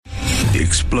The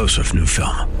explosive new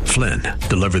film, Flynn,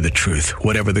 deliver the truth,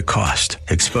 whatever the cost,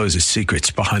 exposes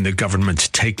secrets behind the government's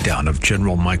takedown of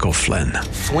General Michael Flynn.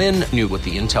 Flynn knew what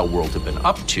the intel world had been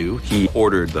up to. He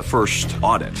ordered the first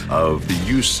audit of the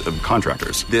use of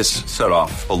contractors. This set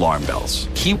off alarm bells.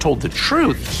 He told the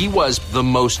truth. He was the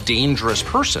most dangerous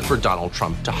person for Donald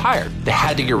Trump to hire. They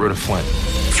had to get rid of Flynn.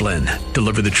 Flynn,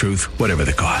 deliver the truth, whatever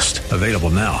the cost. Available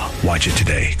now. Watch it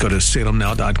today. Go to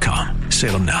salemnow.com.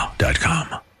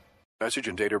 salemnow.com. Message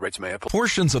and data rates may apply.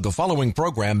 Portions of the following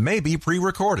program may be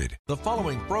pre-recorded. The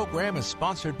following program is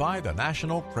sponsored by the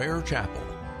National Prayer Chapel.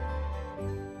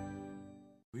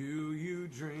 Will you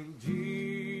drink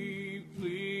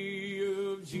deeply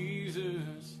of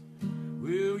Jesus?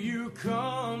 Will you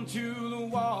come to the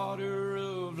water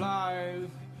of life?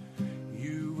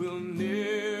 You will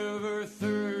never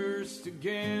thirst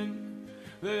again.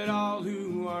 Let all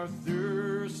who are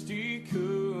thirsty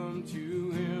come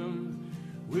to him.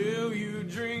 Will you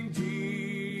drink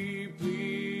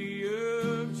deeply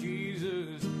of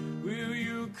Jesus? Will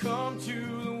you come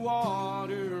to the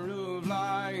water of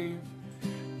life?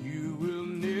 You will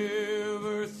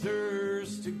never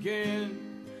thirst again.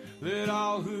 Let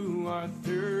all who are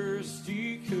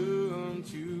thirsty come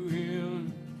to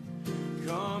him.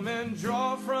 Come and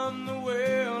draw from the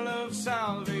well of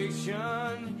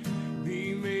salvation.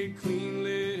 Be made clean,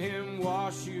 let him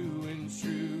wash you in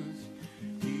truth.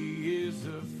 He is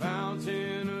the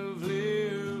fountain of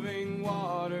living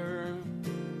water.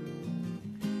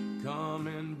 Come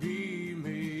and be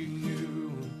made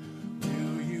new.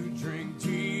 Will you drink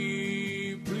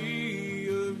deeply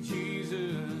of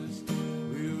Jesus?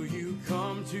 Will you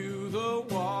come to the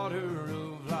water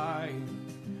of life?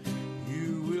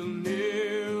 You will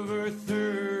never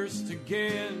thirst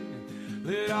again.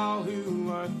 Let all who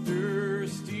are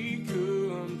thirsty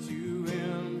come to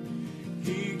him.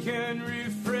 He can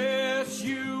refresh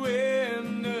you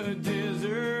in the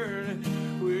desert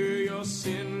where your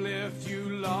sin left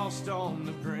you lost on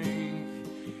the brink.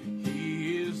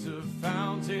 He is the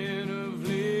fountain of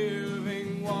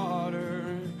living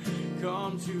water.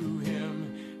 Come to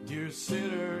him, dear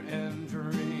sinner, and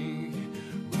drink.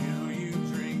 Will you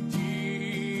drink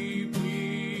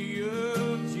deeply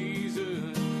of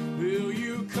Jesus? Will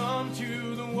you come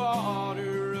to the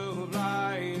water of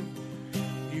life?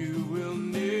 You will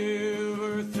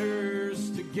never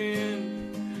thirst again.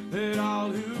 Let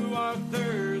all who are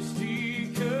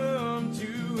thirsty come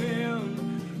to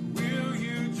him. Will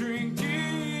you drink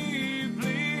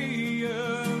deeply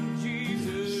of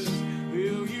Jesus?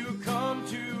 Will you come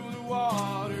to the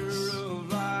water of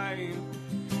life?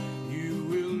 You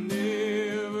will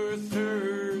never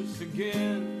thirst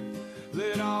again.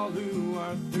 Let all who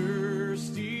are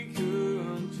thirsty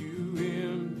come to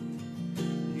him.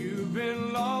 You've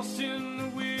been lost in the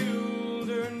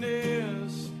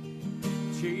wilderness,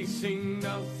 chasing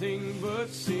nothing but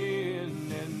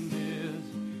sin and death.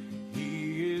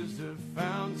 He is the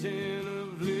fountain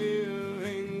of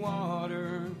living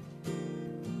water.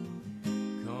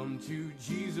 Come to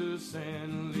Jesus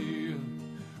and live.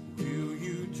 Will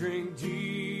you drink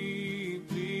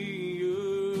deeply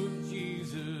of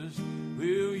Jesus?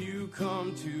 Will you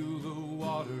come to the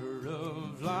water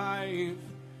of life?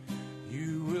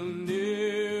 You will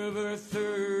never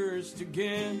thirst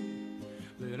again.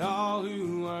 Let all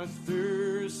who are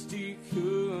thirsty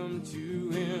come to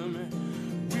him.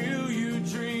 Will you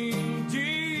drink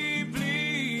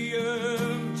deeply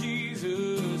of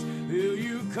Jesus? Will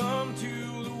you come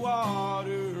to the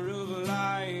water of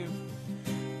life?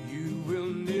 You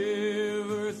will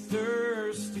never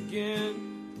thirst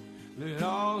again. Let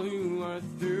all who are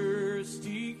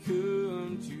thirsty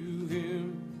come to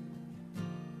him.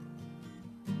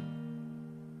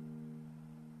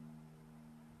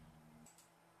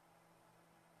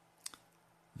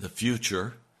 The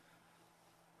future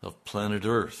of planet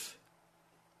Earth.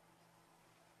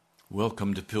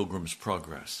 Welcome to Pilgrim's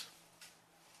Progress.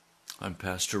 I'm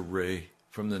Pastor Ray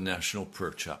from the National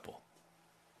Prayer Chapel.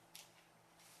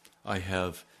 I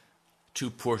have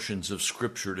two portions of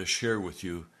Scripture to share with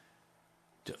you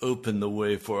to open the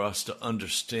way for us to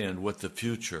understand what the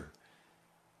future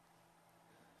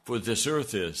for this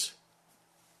earth is.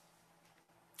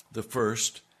 The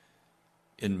first,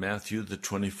 in Matthew, the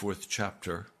 24th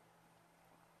chapter.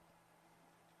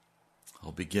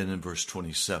 I'll begin in verse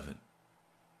 27.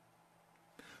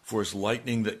 For as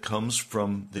lightning that comes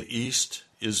from the east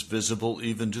is visible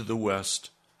even to the west,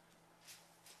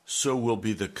 so will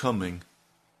be the coming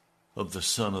of the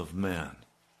Son of Man.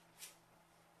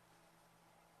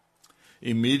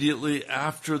 Immediately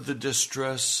after the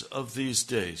distress of these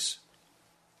days,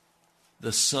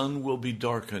 the sun will be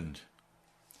darkened,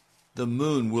 The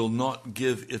moon will not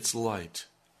give its light.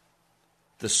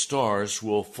 The stars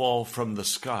will fall from the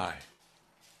sky,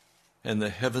 and the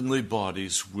heavenly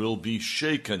bodies will be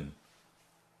shaken.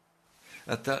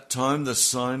 At that time, the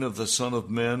sign of the Son of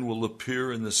Man will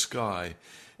appear in the sky,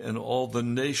 and all the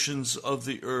nations of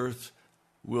the earth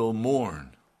will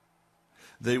mourn.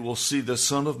 They will see the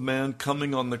Son of Man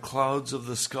coming on the clouds of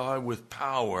the sky with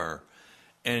power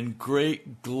and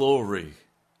great glory.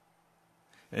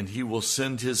 And he will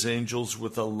send his angels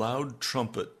with a loud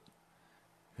trumpet,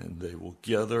 and they will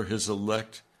gather his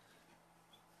elect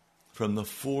from the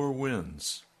four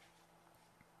winds,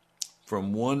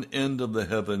 from one end of the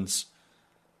heavens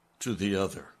to the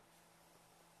other.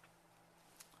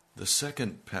 The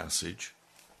second passage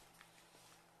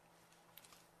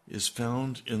is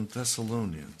found in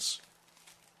Thessalonians.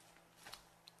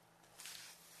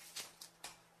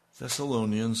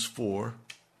 Thessalonians 4.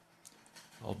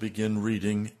 I'll begin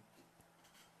reading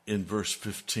in verse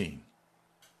 15.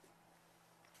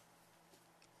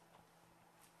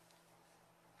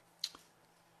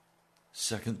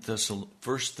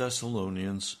 First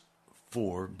Thessalonians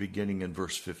 4, beginning in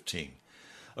verse 15.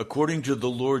 According to the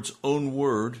Lord's own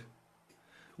word,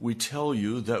 we tell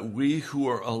you that we who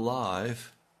are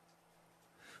alive,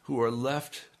 who are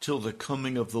left till the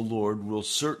coming of the Lord, will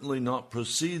certainly not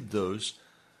precede those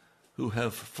who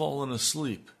have fallen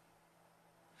asleep.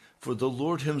 For the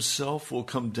Lord himself will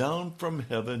come down from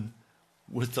heaven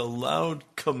with a loud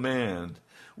command,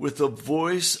 with the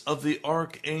voice of the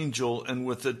archangel, and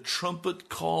with the trumpet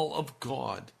call of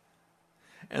God.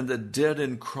 And the dead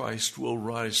in Christ will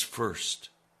rise first.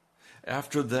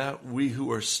 After that, we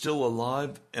who are still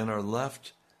alive and are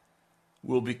left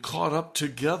will be caught up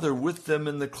together with them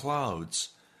in the clouds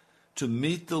to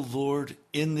meet the Lord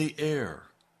in the air.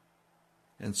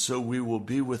 And so we will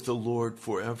be with the Lord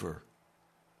forever.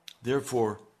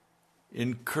 Therefore,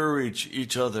 encourage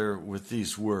each other with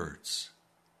these words.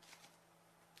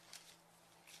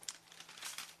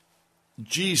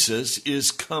 Jesus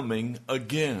is coming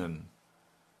again.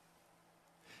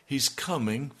 He's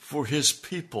coming for his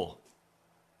people.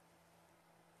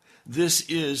 This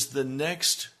is the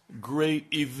next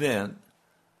great event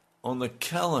on the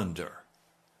calendar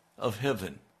of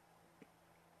heaven.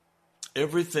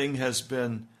 Everything has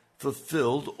been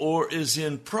fulfilled or is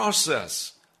in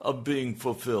process of being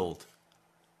fulfilled.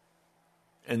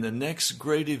 And the next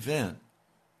great event,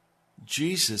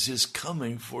 Jesus is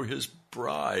coming for his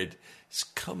bride. He's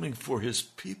coming for his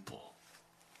people.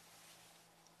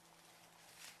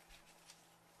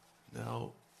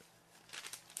 Now,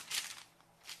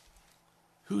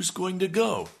 who's going to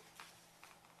go?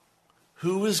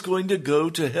 Who is going to go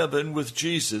to heaven with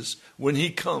Jesus when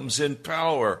he comes in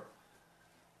power?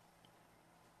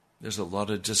 There's a lot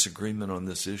of disagreement on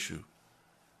this issue.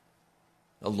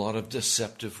 A lot of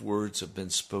deceptive words have been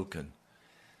spoken.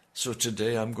 So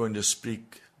today I'm going to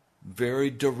speak very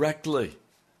directly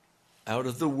out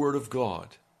of the Word of God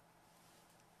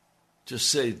to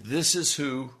say this is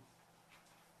who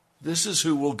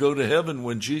will go to heaven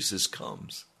when Jesus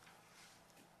comes.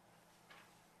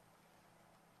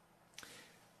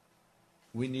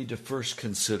 We need to first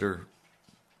consider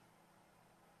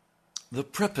the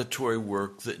preparatory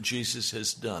work that Jesus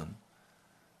has done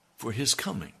for his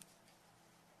coming.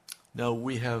 Now,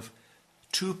 we have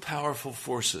two powerful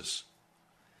forces.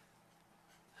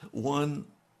 One,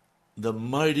 the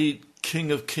mighty King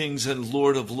of Kings and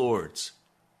Lord of Lords.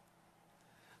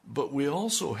 But we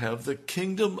also have the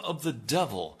kingdom of the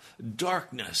devil,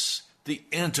 darkness, the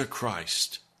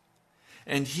Antichrist.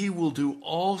 And he will do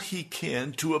all he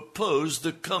can to oppose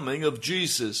the coming of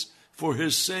Jesus for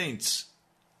his saints.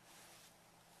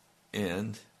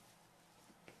 And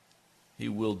he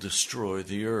will destroy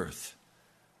the earth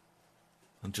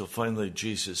until finally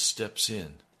Jesus steps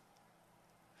in.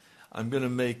 I'm going to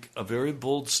make a very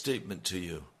bold statement to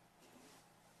you.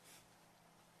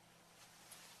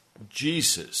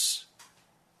 Jesus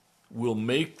will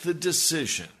make the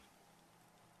decision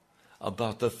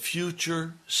about the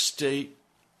future state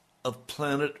of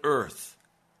planet Earth.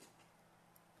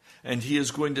 And he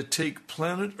is going to take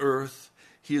planet Earth,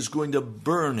 he is going to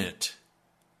burn it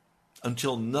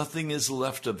until nothing is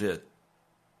left of it.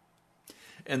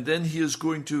 And then he is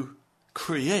going to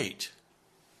create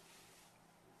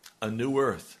a new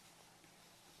earth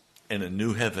and a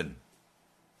new heaven.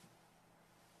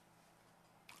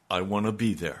 I want to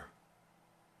be there.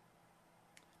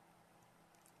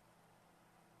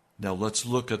 Now let's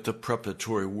look at the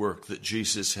preparatory work that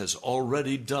Jesus has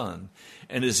already done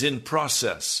and is in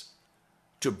process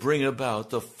to bring about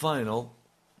the final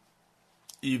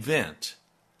event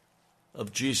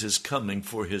of Jesus coming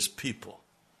for his people.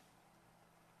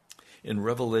 In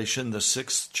Revelation, the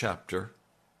 6th chapter,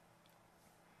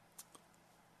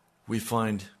 we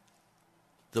find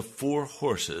the 4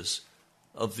 horses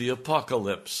of the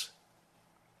apocalypse.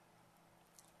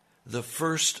 The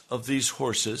first of these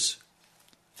horses,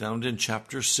 found in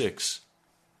chapter 6,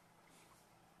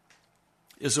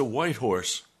 is a white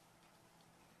horse.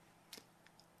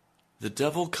 The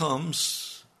devil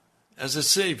comes as a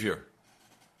savior,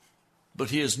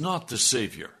 but he is not the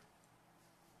savior.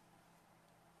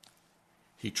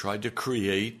 He tried to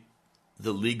create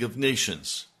the League of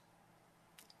Nations.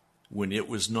 When it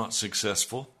was not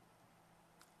successful,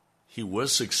 he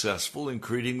was successful in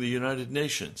creating the United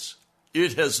Nations.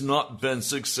 It has not been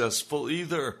successful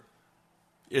either.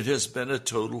 It has been a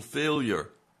total failure.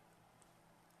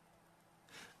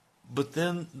 But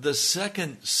then the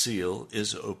second seal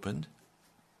is opened.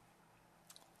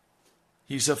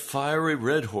 He's a fiery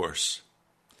red horse.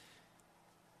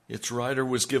 Its rider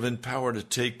was given power to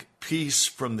take peace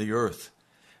from the earth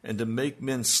and to make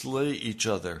men slay each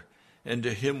other, and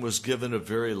to him was given a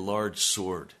very large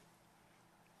sword.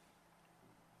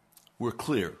 We're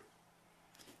clear.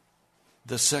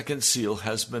 The second seal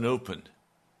has been opened.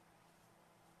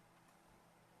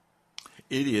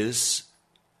 It is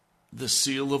the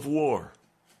seal of war.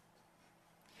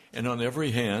 And on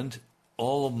every hand,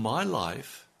 all of my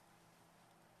life,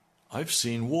 I've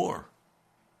seen war.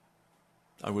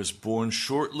 I was born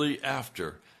shortly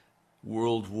after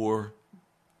World War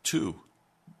II.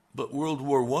 But World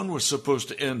War I was supposed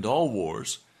to end all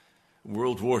wars.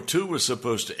 World War II was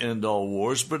supposed to end all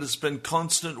wars, but it's been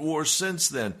constant war since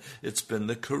then. It's been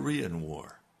the Korean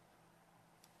War,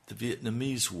 the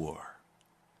Vietnamese War.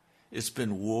 It's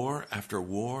been war after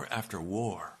war after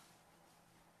war.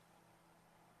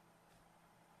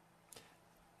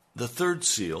 The third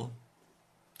seal,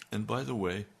 and by the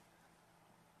way,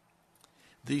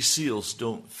 these seals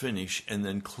don't finish and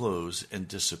then close and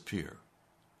disappear.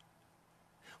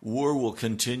 War will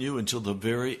continue until the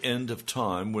very end of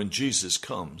time when Jesus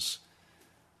comes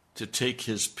to take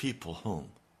his people home.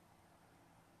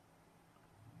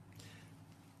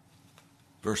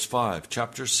 Verse 5,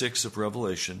 chapter 6 of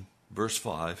Revelation, verse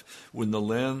 5, when the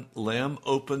Lamb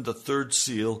opened the third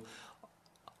seal,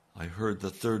 I heard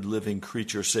the third living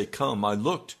creature say, "Come." I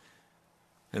looked,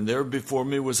 and there before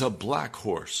me was a black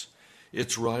horse.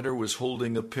 Its rider was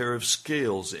holding a pair of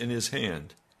scales in his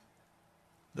hand.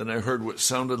 Then I heard what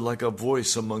sounded like a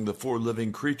voice among the 4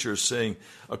 living creatures saying,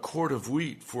 "A quart of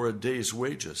wheat for a day's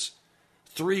wages,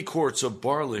 3 quarts of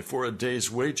barley for a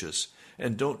day's wages,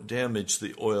 and don't damage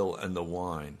the oil and the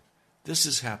wine." This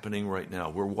is happening right now.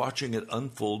 We're watching it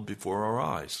unfold before our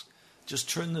eyes. Just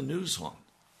turn the news on,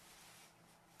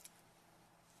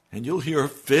 and you'll hear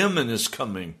famine is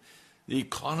coming. The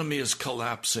economy is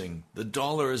collapsing. The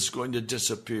dollar is going to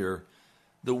disappear.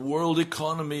 The world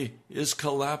economy is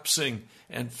collapsing,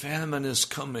 and famine is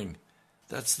coming.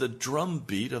 That's the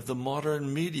drumbeat of the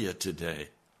modern media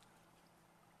today.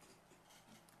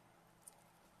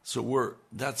 So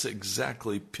that's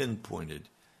exactly pinpointed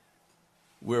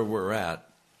where we're at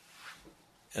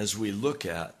as we look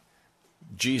at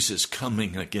Jesus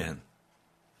coming again.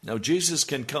 Now, Jesus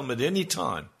can come at any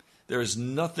time. There is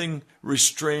nothing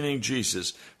restraining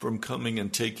Jesus from coming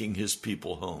and taking his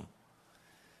people home.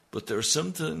 But there are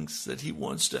some things that he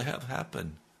wants to have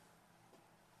happen,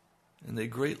 and they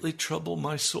greatly trouble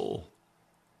my soul.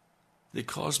 They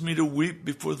cause me to weep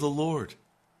before the Lord.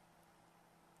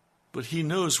 But he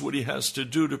knows what he has to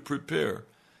do to prepare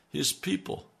his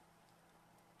people.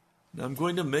 Now, I'm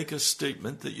going to make a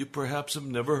statement that you perhaps have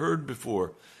never heard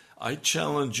before. I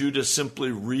challenge you to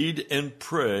simply read and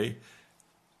pray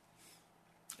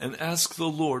and ask the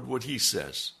Lord what he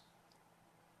says.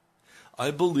 I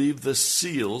believe the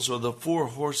seals, or the 4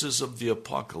 horses of the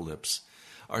apocalypse,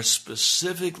 are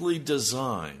specifically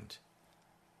designed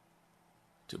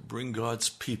to bring God's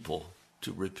people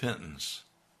to repentance.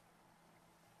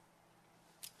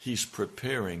 He's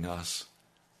preparing us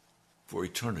for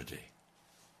eternity.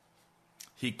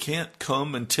 He can't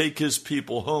come and take his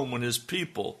people home when his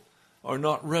people are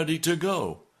not ready to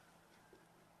go.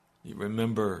 You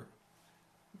remember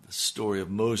the story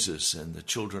of Moses and the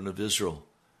children of Israel.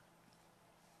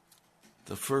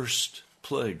 The first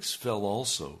plagues fell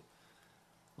also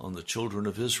on the children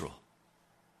of Israel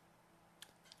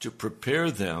to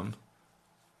prepare them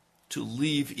to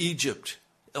leave Egypt.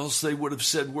 Else they would have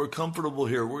said, "We're comfortable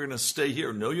here. We're going to stay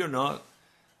here." No, you're not.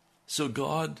 So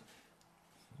God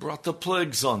brought the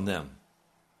plagues on them,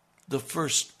 the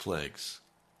first plagues.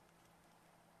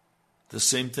 The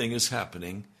same thing is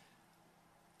happening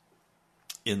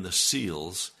in the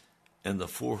seals and the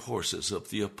 4 horses of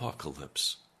the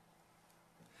apocalypse.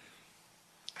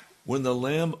 When the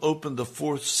Lamb opened the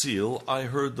fourth seal, I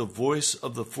heard the voice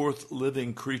of the fourth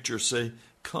living creature say,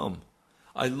 "Come."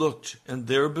 I looked, and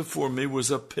there before me was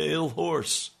a pale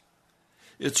horse.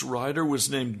 Its rider was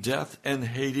named Death, and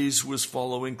Hades was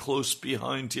following close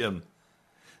behind him.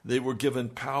 They were given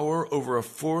power over a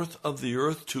fourth of the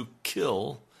earth to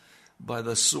kill by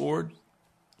the sword,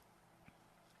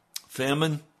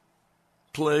 famine,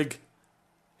 plague,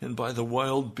 and by the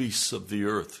wild beasts of the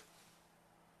earth.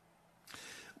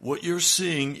 What you're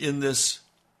seeing in this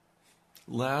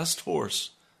last horse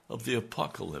of the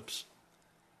apocalypse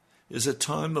is a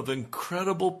time of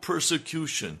incredible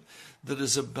persecution that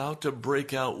is about to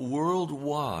break out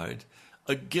worldwide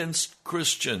against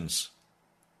Christians.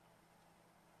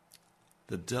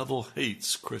 The devil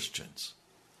hates Christians,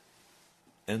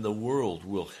 and the world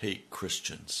will hate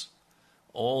Christians.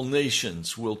 All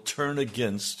nations will turn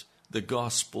against the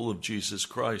gospel of Jesus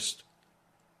Christ.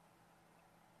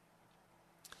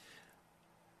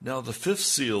 Now the fifth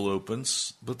seal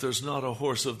opens, but there's not a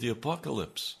horse of the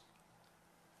apocalypse,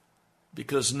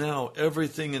 because now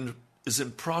everything is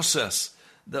in process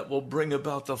that will bring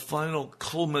about the final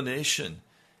culmination,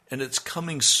 and it's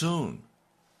coming soon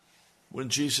when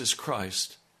Jesus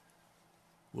Christ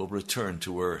will return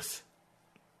to earth.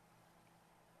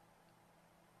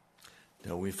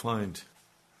 Now we find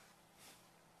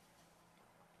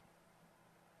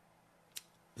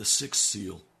the sixth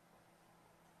seal,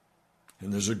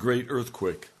 and there's a great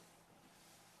earthquake,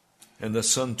 and the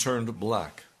sun turned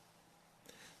black,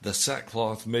 the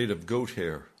sackcloth made of goat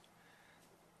hair.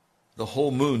 The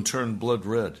whole moon turned blood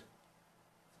red.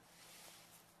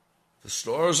 The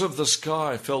stars of the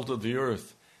sky fell to the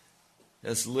earth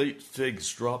as late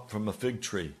figs drop from a fig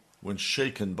tree when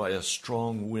shaken by a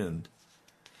strong wind.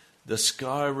 The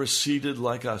sky receded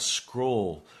like a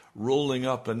scroll rolling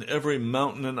up, and every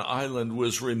mountain and island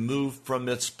was removed from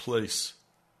its place.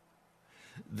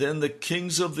 Then the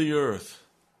kings of the earth,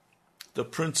 the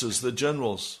princes, the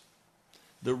generals,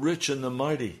 the rich and the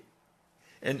mighty,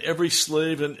 and every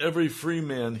slave and every free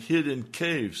man hid in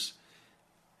caves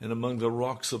and among the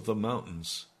rocks of the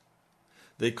mountains.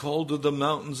 They called to the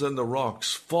mountains and the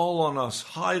rocks, "Fall on us,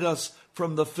 hide us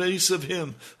from the face of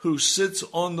him who sits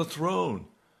on the throne,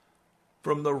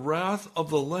 from the wrath of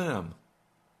the Lamb,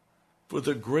 for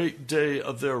the great day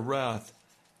of their wrath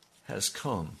has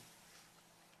come,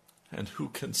 and who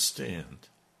can stand?"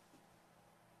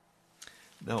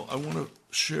 Now, I want to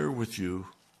share with you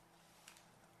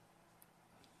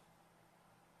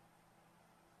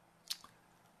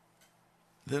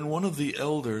then one of the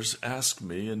elders asked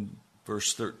me in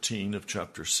verse 13 of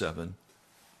chapter 7,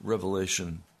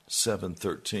 Revelation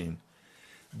 7:13,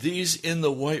 "These in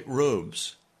the white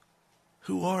robes,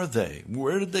 who are they?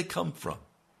 Where did they come from?"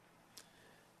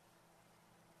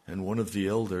 And one of the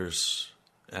elders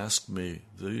asked me,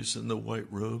 "These in the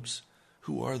white robes,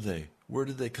 who are they? Where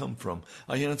did they come from?"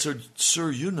 I answered,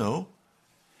 "Sir, you know."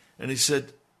 And he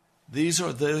said, "These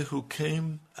are they who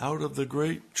came out of the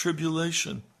great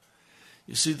tribulation."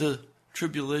 You see, the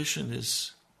tribulation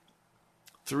is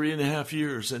 3.5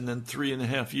 years and then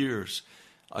 3.5 years.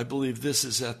 I believe this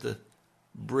is at the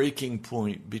breaking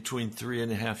point between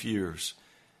 3.5 years.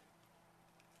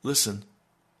 Listen,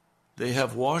 they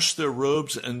have washed their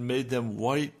robes and made them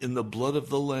white in the blood of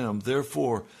the Lamb.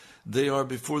 Therefore, they are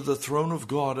before the throne of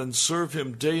God and serve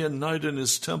him day and night in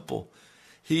his temple.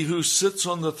 He who sits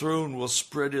on the throne will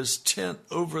spread his tent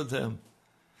over them.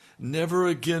 Never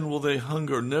again will they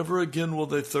hunger, never again will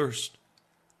they thirst.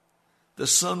 The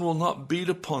sun will not beat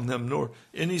upon them, nor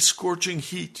any scorching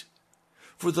heat.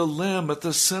 For the Lamb at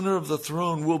the center of the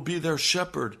throne will be their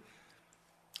shepherd.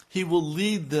 He will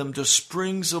lead them to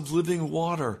springs of living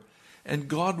water, and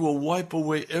God will wipe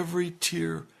away every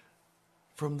tear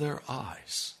from their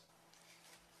eyes.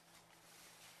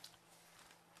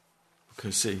 Okay,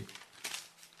 see,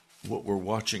 what we're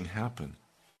watching happen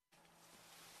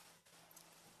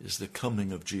is the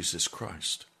coming of Jesus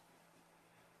Christ.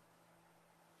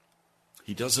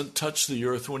 He doesn't touch the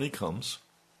earth when he comes.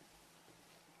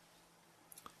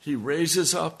 He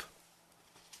raises up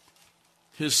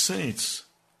his saints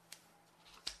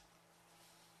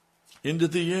into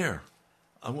the air.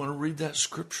 I want to read that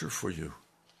scripture for you.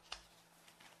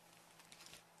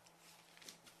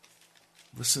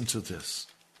 Listen to this.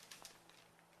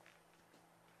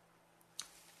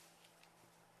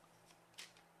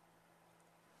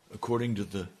 According to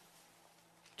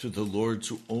the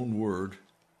Lord's own word,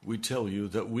 we tell you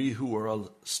that we who are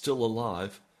still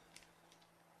alive,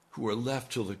 who are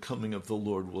left till the coming of the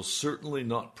Lord, will certainly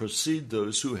not precede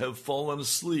those who have fallen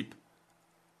asleep.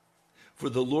 For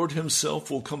the Lord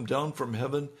himself will come down from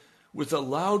heaven with a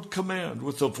loud command,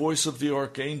 with the voice of the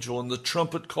archangel and the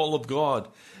trumpet call of God,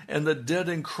 and the dead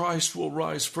in Christ will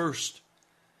rise first.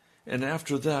 And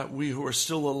after that, we who are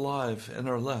still alive and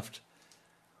are left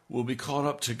will be caught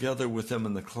up together with them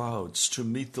in the clouds to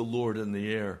meet the Lord in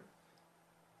the air.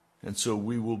 And so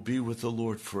we will be with the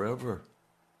Lord forever.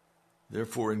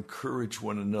 Therefore, encourage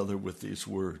one another with these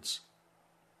words.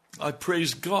 I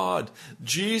praise God.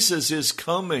 Jesus is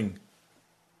coming.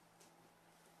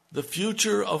 The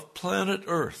future of planet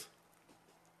Earth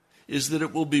is that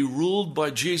it will be ruled by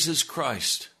Jesus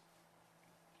Christ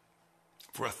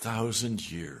for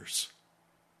 1,000 years.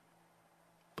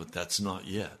 But that's not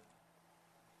yet.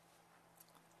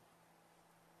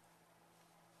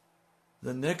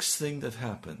 The next thing that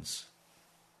happens,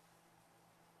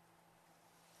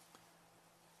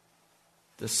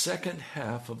 the second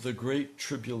half of the Great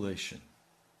Tribulation,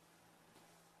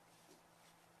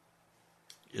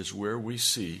 is where we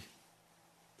see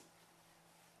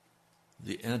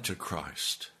the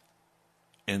Antichrist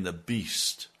and the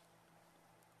beast,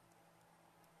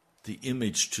 the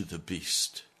image to the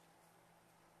beast.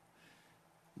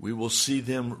 We will see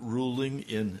them ruling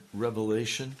in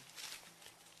Revelation.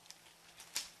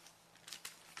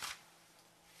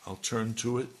 I'll turn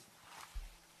to it.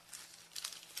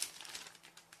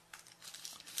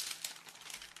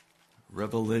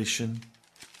 Revelation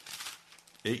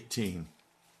 18.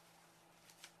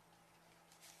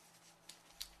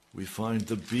 We find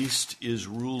the beast is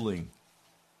ruling.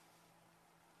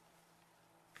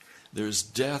 There's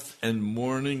death and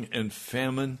mourning and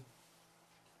famine.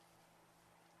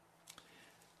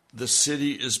 The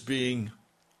city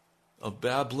of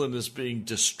Babylon is being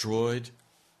destroyed.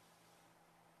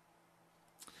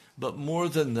 But more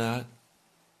than that,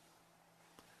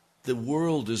 the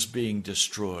world is being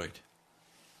destroyed.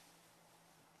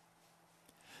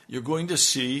 You're going to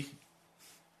see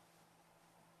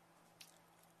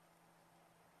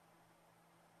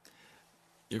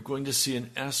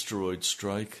an asteroid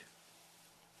strike.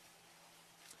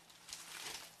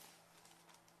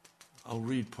 I'll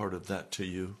read part of that to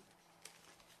you.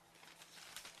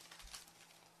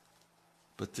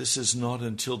 But this is not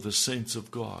until the saints of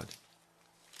God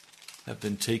have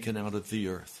been taken out of the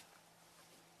earth.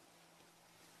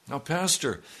 Now,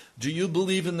 Pastor, do you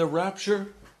believe in the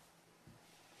rapture?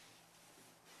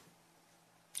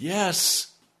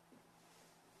 Yes,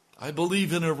 I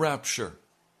believe in a rapture.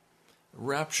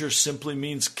 Rapture simply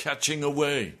means catching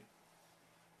away.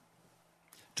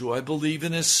 Do I believe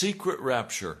in a secret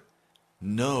rapture?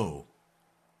 No.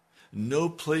 No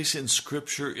place in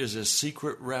Scripture is a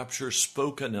secret rapture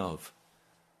spoken of.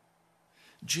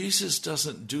 Jesus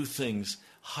doesn't do things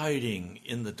hiding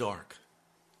in the dark.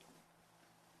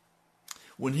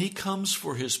 When he comes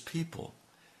for his people,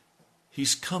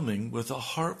 he's coming with a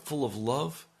heart full of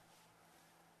love,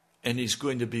 and he's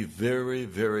going to be very,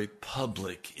 very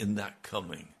public in that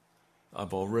coming.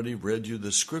 I've already read you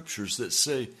the scriptures that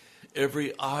say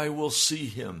every eye will see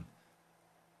him.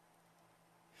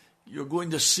 You're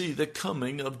going to see the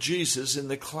coming of Jesus in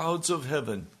the clouds of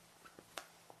heaven.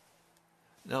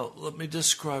 Now, let me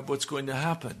describe what's going to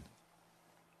happen.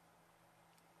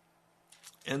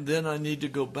 And then I need to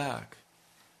go back.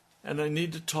 And I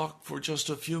need to talk for just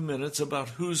a few minutes about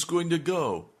who's going to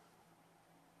go.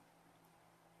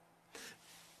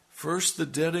 First, the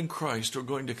dead in Christ are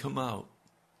going to come out.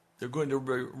 They're going to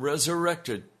be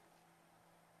resurrected.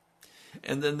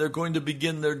 And then they're going to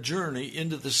begin their journey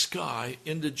into the sky,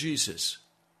 into Jesus.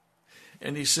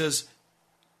 And he says,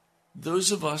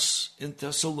 those of us in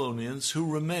Thessalonians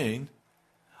who remain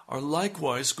are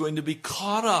likewise going to be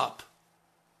caught up.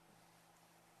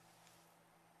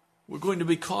 We're going to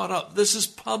be caught up. This is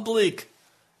public.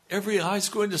 Every eye's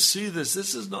going to see this.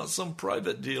 This is not some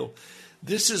private deal.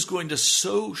 This is going to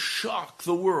so shock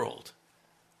the world.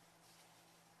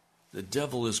 The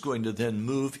devil is going to then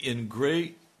move in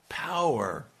great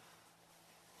power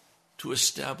to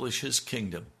establish his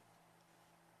kingdom.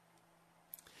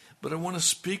 But I want to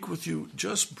speak with you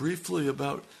just briefly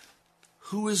about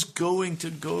who is going to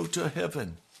go to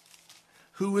heaven,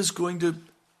 who is going to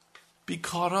be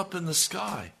caught up in the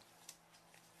sky.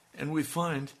 And we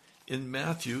find in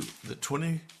Matthew, the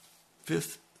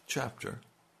 25th chapter,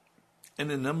 and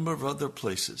a number of other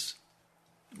places.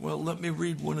 Well, let me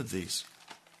read one of these.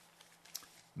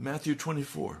 Matthew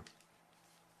 24.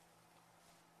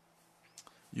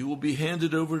 You will be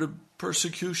handed over to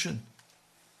persecution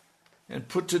and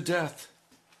put to death,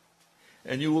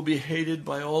 and you will be hated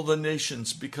by all the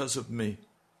nations because of me.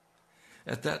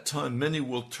 At that time, many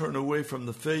will turn away from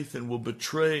the faith and will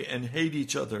betray and hate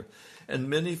each other, and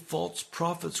many false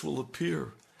prophets will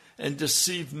appear and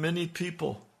deceive many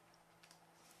people.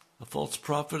 A false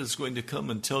prophet is going to come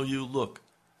and tell you, look,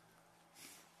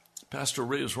 Pastor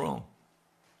Ray is wrong.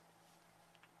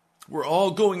 We're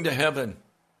all going to heaven.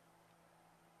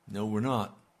 No, we're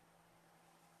not.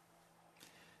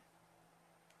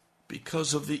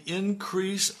 Because of the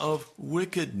increase of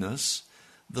wickedness,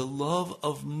 the love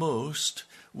of most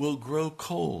will grow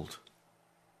cold.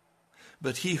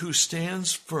 But he who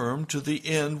stands firm to the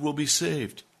end will be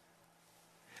saved.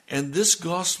 And this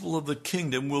gospel of the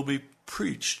kingdom will be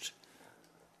preached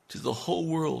to the whole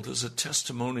world as a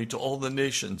testimony to all the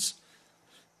nations.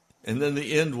 And then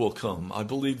the end will come. I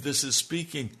believe this is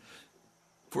speaking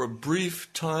for a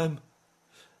brief time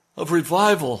of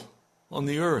revival on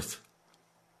the earth.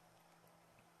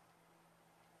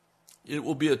 It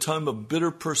will be a time of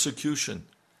bitter persecution.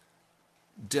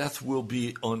 Death will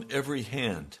be on every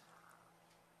hand.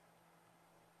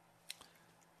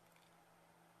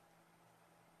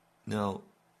 Now,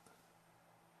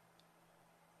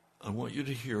 I want you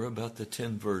to hear about the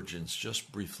 10 virgins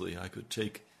just briefly. I could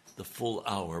take the full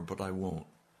hour, but I won't.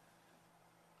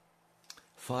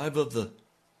 5 of the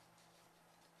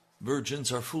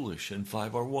virgins are foolish and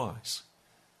 5 are wise.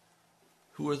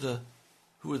 Who are the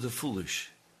foolish?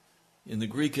 In the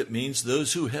Greek it means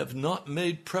those who have not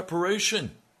made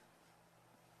preparation.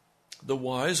 The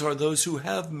wise are those who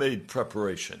have made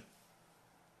preparation.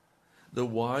 The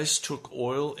wise took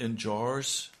oil in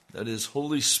jars, that is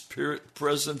Holy Spirit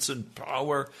presence and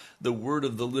power, the word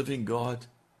of the living God.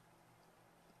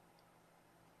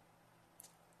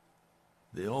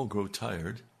 They all grow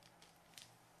tired.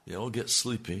 They all get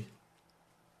sleepy.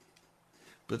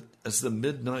 But as the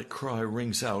midnight cry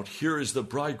rings out, here is the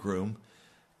bridegroom,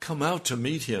 come out to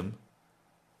meet him.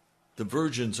 The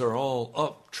virgins are all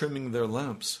up trimming their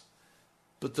lamps.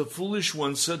 But the foolish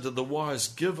one said to the wise,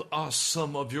 give us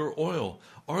some of your oil.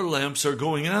 Our lamps are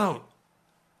going out.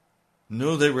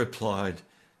 No, they replied,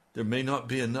 there may not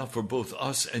be enough for both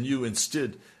us and you.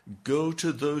 Instead, go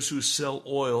to those who sell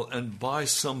oil and buy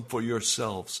some for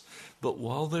yourselves. But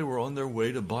while they were on their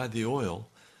way to buy the oil,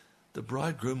 the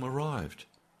bridegroom arrived.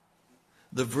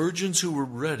 The virgins who were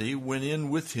ready went in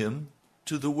with him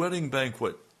to the wedding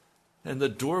banquet, and the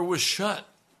door was shut.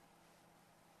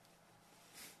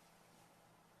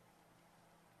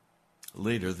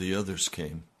 Later, the others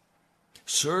came.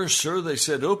 Sir, sir, they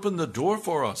said, open the door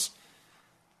for us.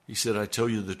 He said, I tell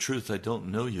you the truth, I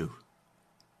don't know you.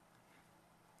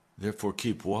 Therefore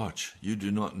keep watch. You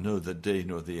do not know the day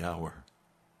nor the hour.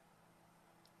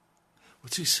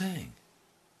 What's he saying?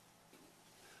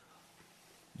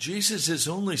 Jesus is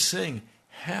only saying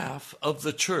half of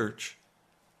the church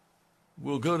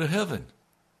will go to heaven.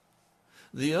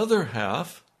 The other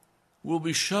half will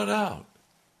be shut out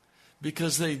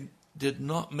because they did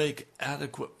not make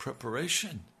adequate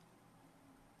preparation.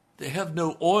 They have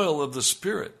no oil of the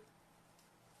Spirit.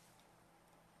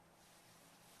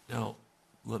 Now,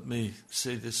 let me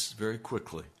say this very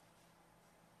quickly.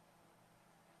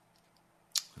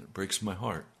 It breaks my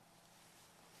heart.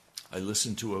 I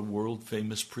listened to a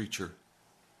world-famous preacher,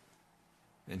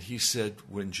 and he said,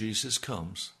 when Jesus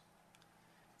comes,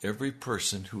 every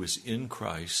person who is in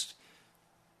Christ,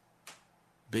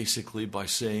 basically by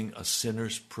saying a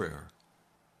sinner's prayer,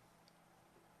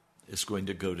 is going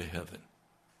to go to heaven.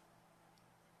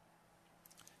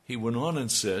 He went on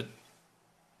and said,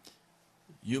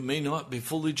 you may not be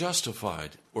fully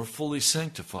justified or fully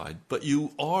sanctified, but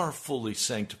you are fully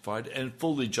sanctified and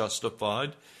fully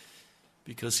justified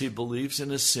because he believes in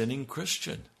a sinning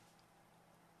Christian.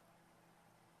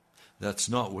 That's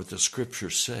not what the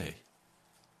scriptures say.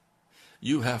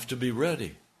 You have to be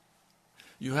ready.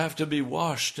 You have to be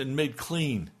washed and made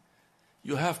clean.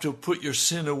 You have to put your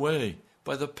sin away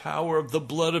by the power of the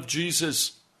blood of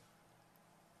Jesus.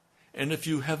 And if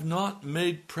you have not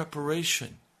made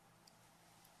preparation,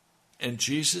 and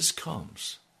Jesus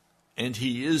comes, and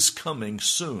he is coming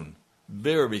soon,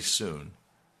 very soon,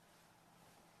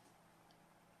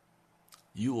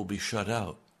 you will be shut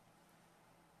out.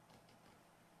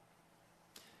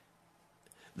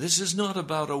 This is not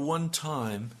about a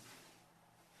one-time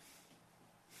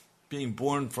being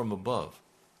born from above.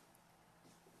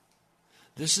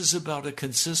 This is about a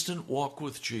consistent walk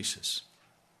with Jesus.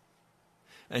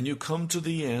 And you come to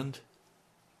the end,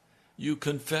 you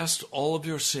confessed all of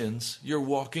your sins, you're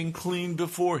walking clean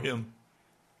before him,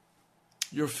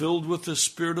 you're filled with the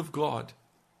Spirit of God.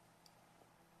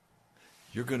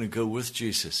 You're going to go with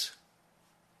Jesus.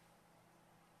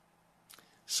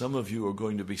 Some of you are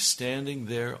going to be standing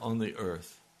there on the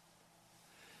earth.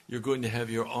 You're going to have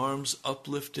your arms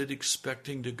uplifted,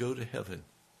 expecting to go to heaven.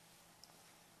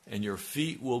 And your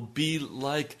feet will be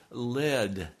like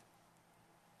lead,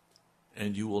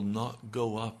 and you will not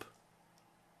go up.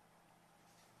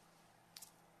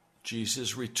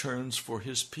 Jesus returns for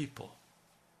his people.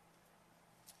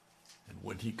 And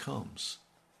when he comes,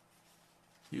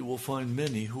 he will find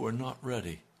many who are not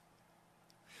ready.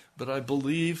 But I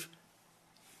believe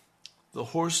the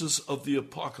horses of the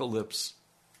apocalypse,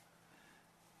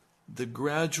 the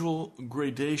gradual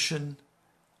gradation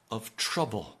of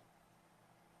trouble,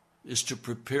 is to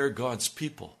prepare God's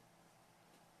people.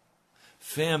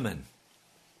 Famine,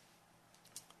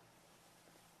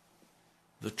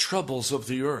 the troubles of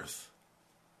the earth,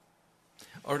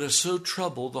 are to so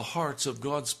trouble the hearts of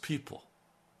God's people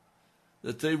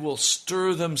that they will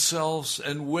stir themselves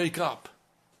and wake up,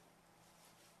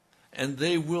 and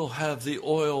they will have the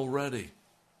oil ready.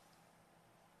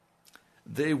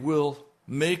 They will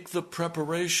make the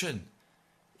preparation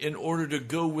in order to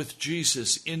go with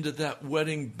Jesus into that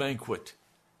wedding banquet.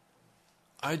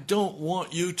 I don't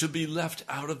want you to be left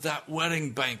out of that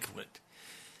wedding banquet.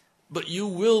 But you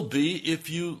will be if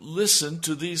you listen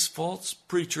to these false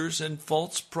preachers and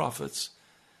false prophets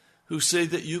who say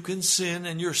that you can sin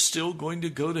and you're still going to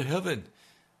go to heaven.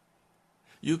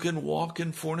 You can walk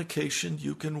in fornication.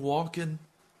 You can walk in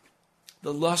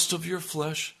the lust of your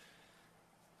flesh.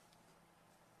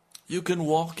 You can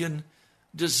walk in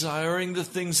desiring the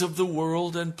things of the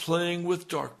world and playing with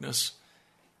darkness,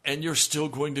 and you're still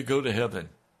going to go to heaven.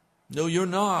 No, you're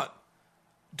not.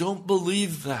 Don't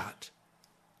believe that.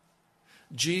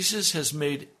 Jesus has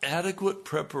made adequate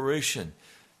preparation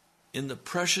in the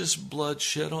precious blood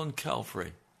shed on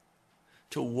Calvary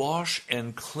to wash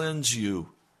and cleanse you,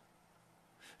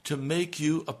 to make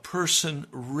you a person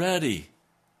ready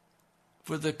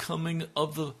for the coming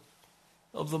of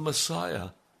the Messiah,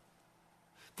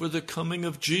 for the coming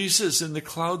of Jesus in the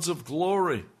clouds of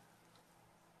glory.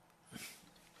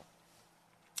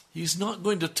 He's not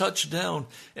going to touch down,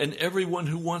 and everyone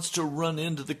who wants to run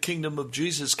into the kingdom of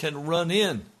Jesus can run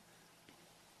in.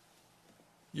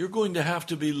 You're going to have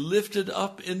to be lifted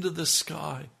up into the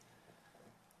sky.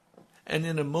 And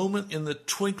in a moment, in the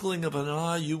twinkling of an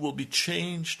eye, you will be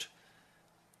changed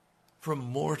from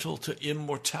mortal to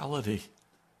immortality.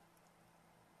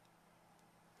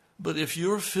 But if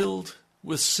you're filled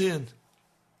with sin,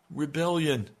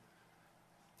 rebellion,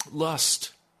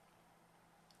 lust,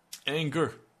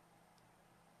 anger,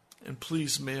 and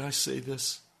please, may I say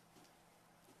this?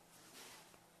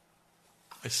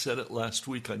 I said it last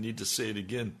week. I need to say it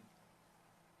again.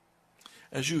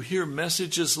 As you hear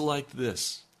messages like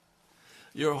this,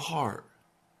 your heart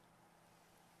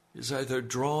is either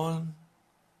drawn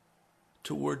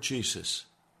toward Jesus,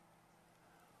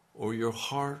 or your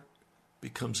heart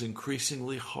becomes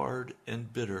increasingly hard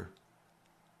and bitter,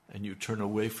 and you turn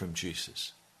away from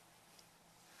Jesus.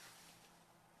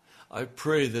 I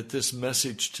pray that this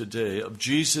message today of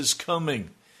Jesus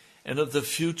coming and of the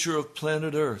future of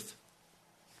planet Earth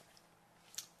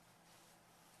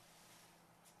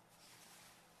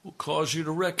will cause you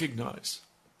to recognize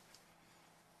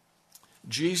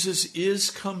Jesus is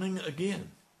coming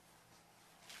again.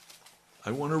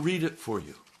 I want to read it for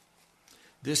you.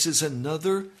 This is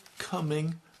another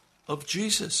coming of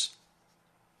Jesus.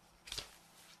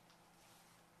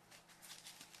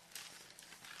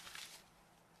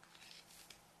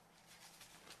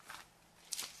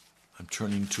 I'm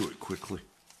turning to it quickly.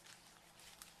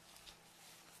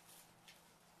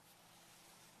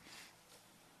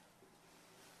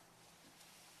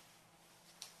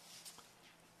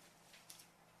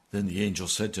 Then the angel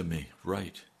said to me,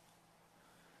 "Write,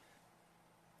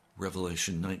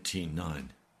 Revelation 19:9.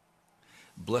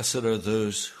 Blessed are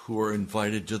those who are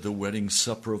invited to the wedding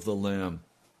supper of the Lamb.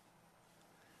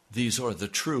 These are the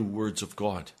true words of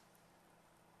God.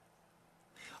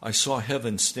 I saw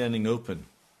heaven standing open,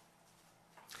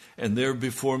 and there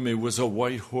before me was a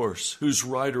white horse, whose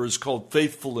rider is called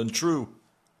Faithful and True.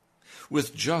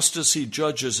 With justice he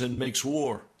judges and makes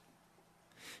war.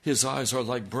 His eyes are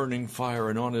like burning fire,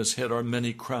 and on his head are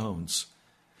many crowns.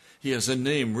 He has a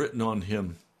name written on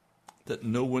him that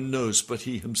no one knows but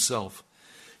he himself.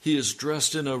 He is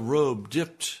dressed in a robe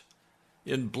dipped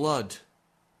in blood,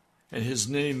 and his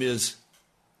name is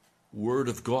Word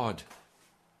of God.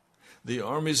 The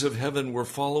armies of heaven were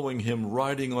following him,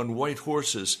 riding on white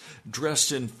horses,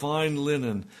 dressed in fine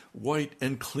linen, white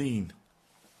and clean.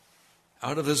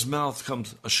 Out of his mouth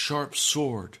comes a sharp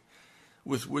sword,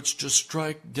 with which to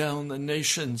strike down the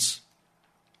nations.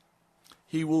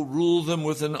 He will rule them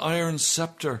with an iron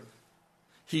scepter.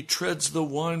 He treads the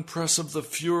winepress of the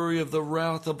fury of the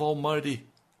wrath of Almighty,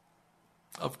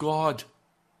 of God.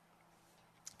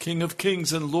 King of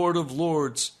kings and Lord of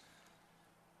lords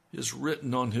is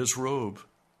written on his robe.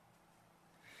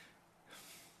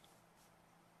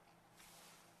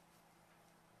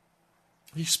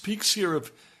 He speaks here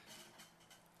of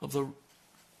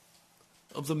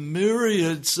of the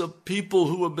myriads of people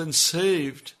who have been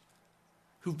saved,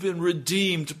 who've been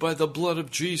redeemed by the blood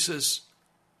of Jesus.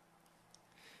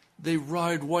 They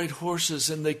ride white horses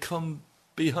and they come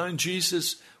behind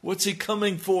Jesus. What's he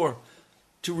coming for?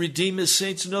 To redeem his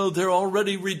saints? No, they're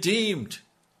already redeemed.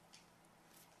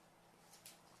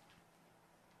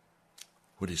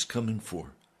 What he's coming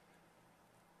for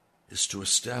is to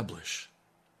establish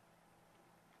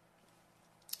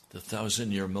the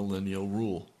 1,000-year millennial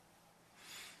rule.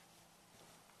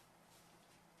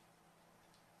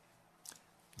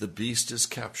 The beast is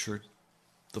captured.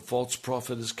 The false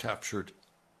prophet is captured.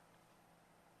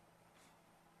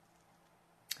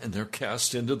 And they're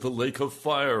cast into the lake of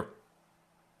fire.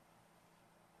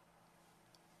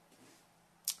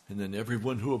 And then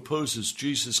everyone who opposes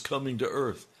Jesus coming to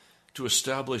earth to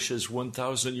establish his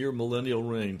 1,000-year millennial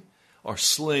reign are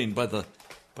slain by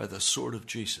the sword of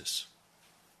Jesus.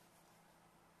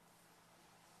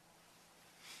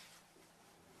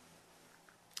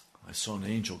 I saw an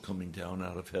angel coming down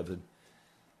out of heaven,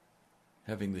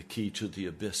 having the key to the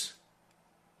abyss.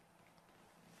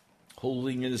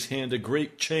 Holding in his hand a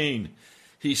great chain,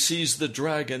 he seized the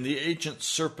dragon, the ancient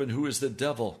serpent who is the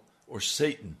devil, or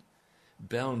Satan,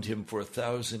 bound him for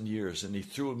 1,000 years, and he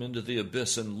threw him into the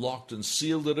abyss and locked and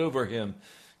sealed it over him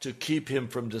to keep him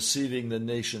from deceiving the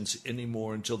nations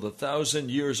anymore until the 1,000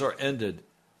 years are ended.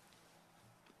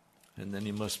 And then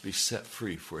he must be set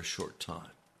free for a short time.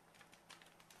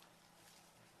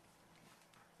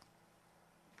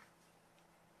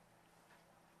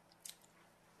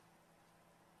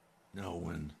 Now,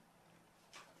 when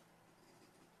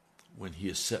he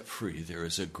is set free, there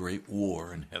is a great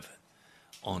war in heaven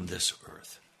on this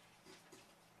earth.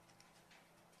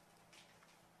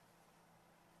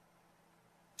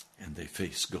 And they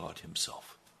face God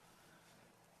himself.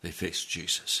 They face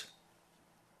Jesus.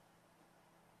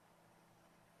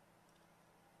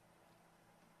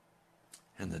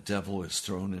 And the devil is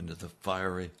thrown into the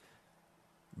fiery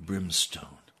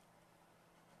brimstone.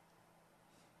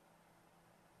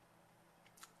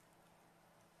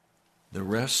 The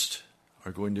rest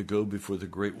are going to go before the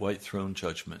great white throne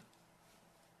judgment.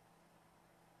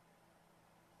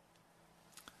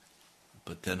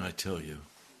 But then I tell you,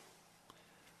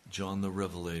 John the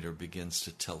Revelator begins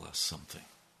to tell us something.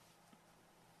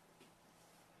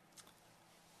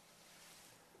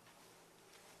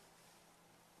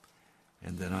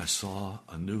 And then I saw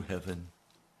a new heaven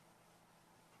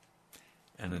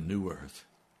and a new earth.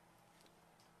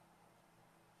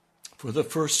 For the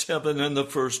first heaven and the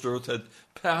first earth had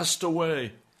passed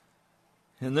away,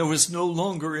 and there was no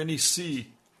longer any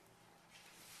sea.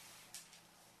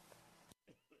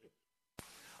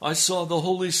 I saw the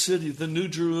holy city, the New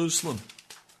Jerusalem,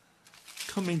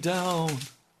 coming down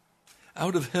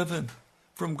out of heaven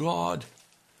from God,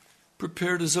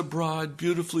 prepared as a bride,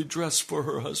 beautifully dressed for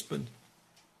her husband.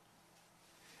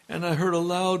 And I heard a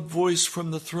loud voice from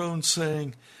the throne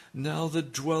saying, "Now the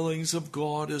dwellings of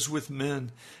God is with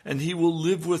men, and he will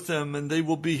live with them, and they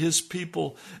will be his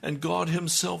people, and God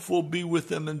himself will be with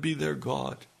them and be their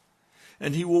God.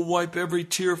 And he will wipe every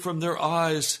tear from their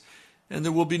eyes, and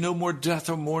there will be no more death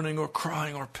or mourning or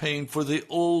crying or pain, for the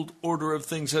old order of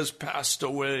things has passed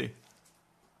away."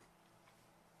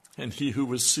 And he who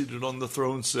was seated on the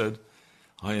throne said,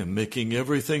 "I am making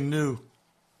everything new."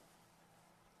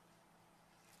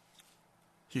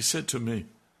 He said to me,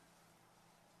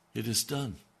 "It is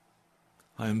done.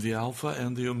 I am the Alpha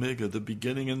and the Omega, the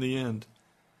beginning and the end.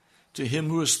 To him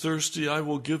who is thirsty, I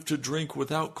will give to drink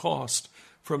without cost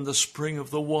from the spring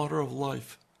of the water of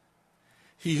life.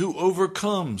 He who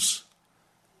overcomes,"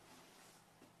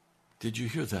 did you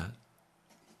hear that?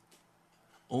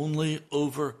 Only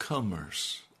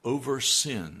overcomers over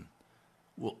sin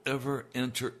will ever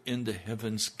enter into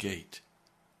heaven's gate.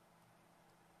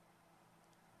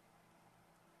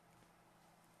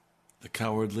 The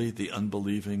cowardly, the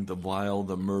unbelieving, the vile,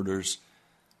 the murderers,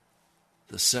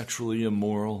 the sexually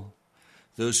immoral,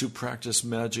 those who practice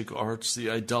magic arts, the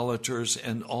idolaters,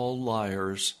 and all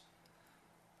liars,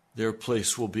 their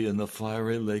place will be in the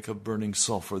fiery lake of burning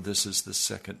sulfur. This is the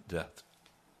second death.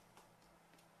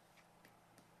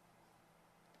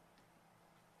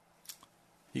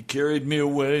 He carried me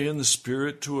away in the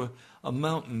Spirit to a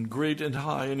mountain great and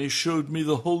high, and he showed me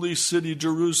the holy city,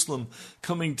 Jerusalem,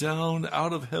 coming down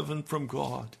out of heaven from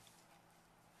God.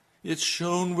 It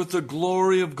shone with the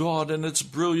glory of God, and its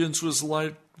brilliance was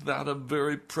like that of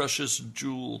very precious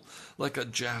jewel, like a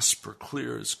jasper,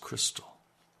 clear as crystal.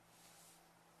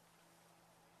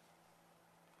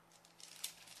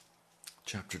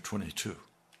 Chapter 22.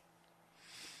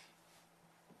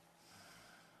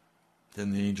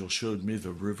 Then the angel showed me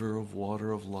the river of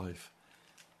water of life,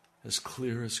 as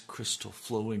clear as crystal,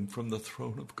 flowing from the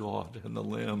throne of God and the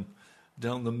Lamb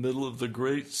down the middle of the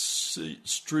great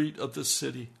street of the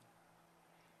city.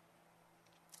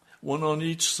 One on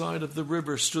each side of the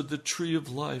river stood the tree of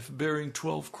life, bearing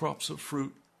 12 crops of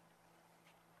fruit.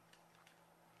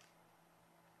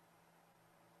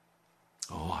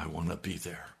 Oh, I want to be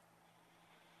there.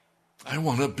 I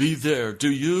want to be there.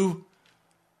 Do you?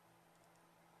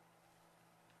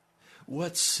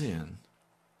 What sin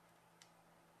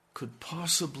could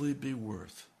possibly be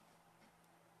worth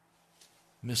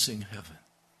missing heaven?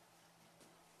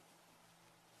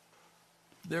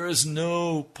 There's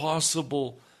no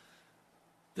possible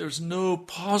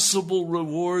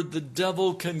reward the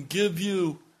devil can give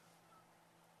you.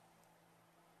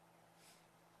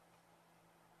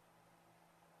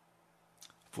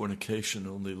 Fornication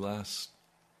only lasts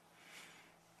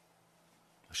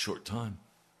a short time.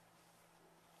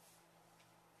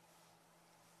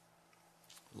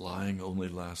 Lying only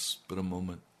lasts but a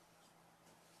moment.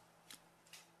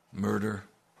 Murder,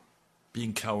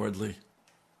 being cowardly,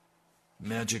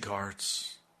 magic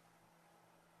arts.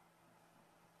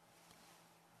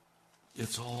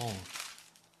 It's all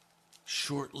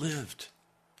short-lived.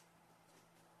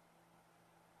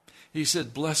 He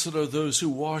said, "Blessed are those who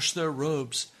wash their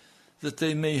robes, that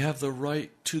they may have the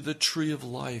right to the tree of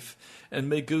life and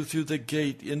may go through the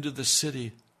gate into the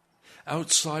city.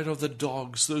 Outside are the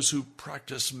dogs, those who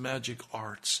practice magic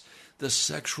arts, the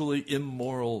sexually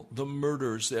immoral, the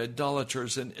murderers, the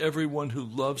idolaters, and everyone who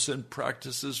loves and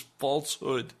practices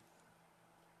falsehood."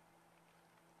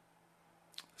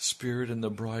 Spirit and the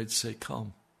bride say,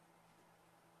 "Come."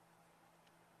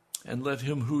 And let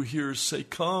him who hears say,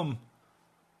 "Come."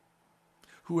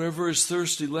 Whoever is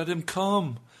thirsty, let him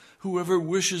come. Whoever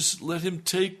wishes, let him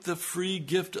take the free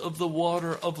gift of the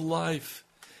water of life.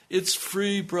 It's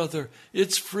free, brother.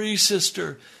 It's free,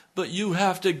 sister. But you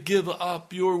have to give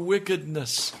up your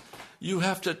wickedness. You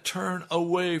have to turn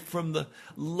away from the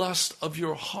lust of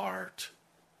your heart.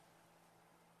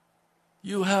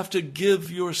 You have to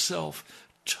give yourself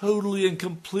totally and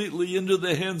completely into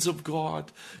the hands of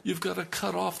God. You've got to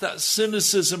cut off that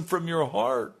cynicism from your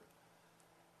heart.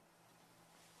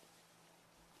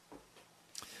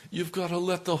 You've got to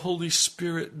let the Holy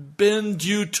Spirit bend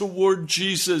you toward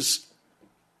Jesus.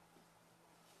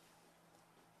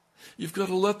 You've got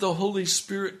to let the Holy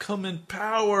Spirit come in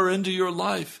power into your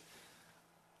life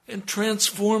and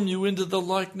transform you into the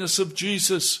likeness of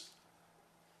Jesus.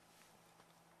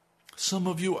 Some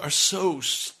of you are so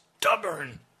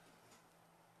stubborn.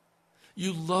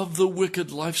 You love the wicked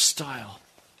lifestyle.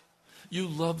 You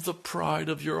love the pride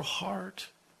of your heart.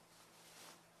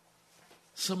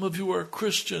 Some of you are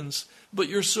Christians, but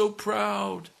you're so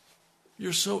proud.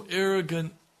 You're so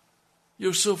arrogant.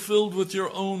 You're so filled with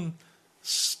your own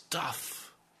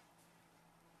stuff.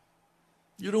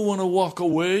 You don't want to walk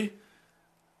away.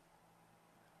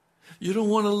 You don't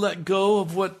want to let go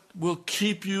of what will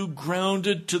keep you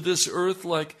grounded to this earth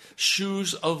like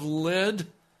shoes of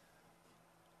lead.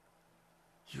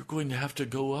 You're going to have to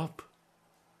go up,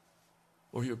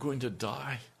 or you're going to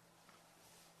die.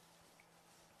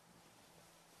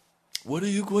 What are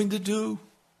you going to do?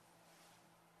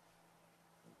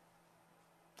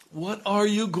 What are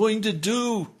you going to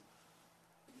do?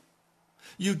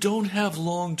 You don't have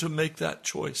long to make that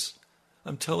choice.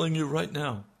 I'm telling you right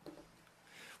now.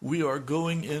 We are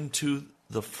going into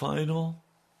the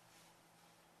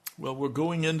we're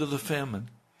going into the famine.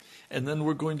 And then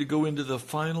we're going to go into the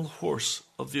final horse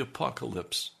of the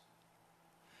apocalypse.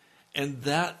 And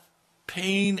that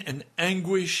pain and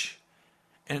anguish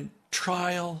and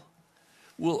trial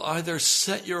will either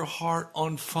set your heart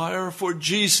on fire for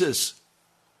Jesus,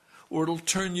 or it'll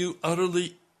turn you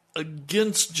utterly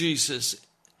against Jesus.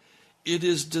 It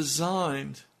is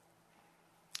designed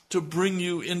to bring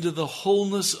you into the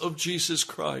wholeness of Jesus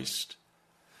Christ,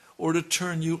 or to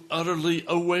turn you utterly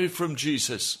away from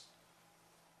Jesus.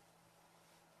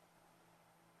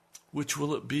 Which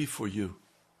will it be for you?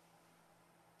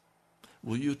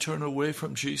 Will you turn away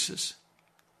from Jesus?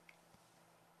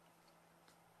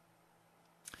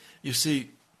 You see,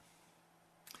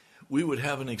 we would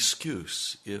have an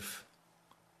excuse if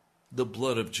the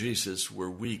blood of Jesus were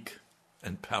weak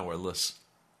and powerless.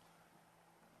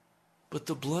 But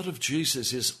the blood of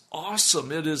Jesus is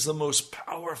awesome. It is the most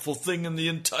powerful thing in the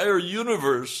entire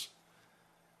universe.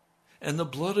 And the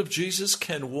blood of Jesus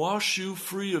can wash you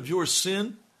free of your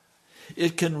sin.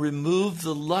 It can remove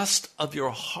the lust of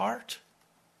your heart.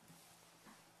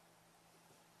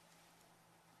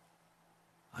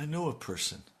 I know a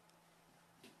person.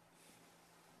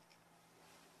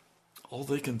 all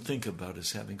they can think about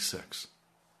is having sex.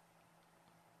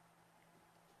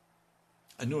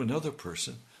 I know another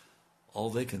person,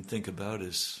 all they can think about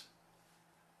is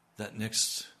that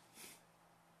next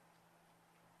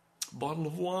bottle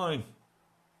of wine.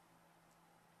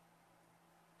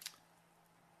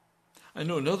 I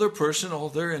know another person, all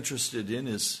they're interested in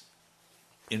is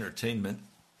entertainment.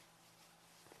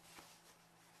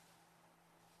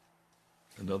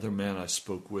 Another man I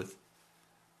spoke with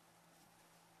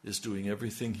is doing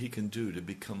everything he can do to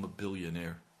become a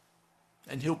billionaire.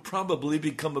 And he'll probably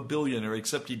become a billionaire,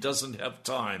 except he doesn't have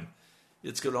time.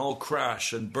 It's going to all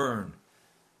crash and burn.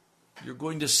 You're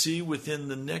going to see within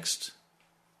the next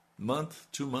month,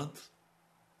 2 months,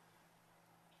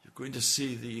 you're going to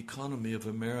see the economy of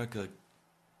America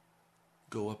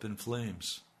go up in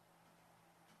flames.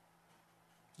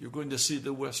 You're going to see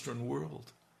the Western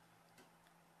world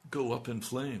go up in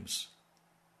flames.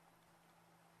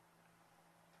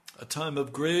 A time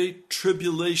of great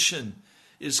tribulation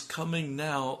is coming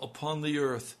now upon the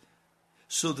earth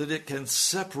so that it can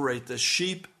separate the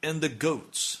sheep and the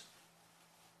goats.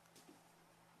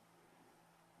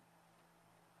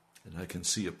 And I can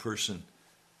see a person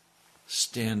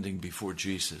standing before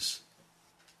Jesus.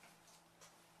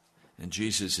 And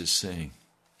Jesus is saying,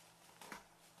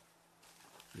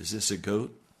 is this a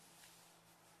goat?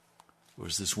 Or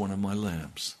is this one of my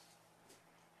lambs?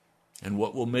 And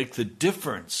what will make the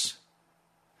difference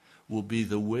will be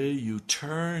the way you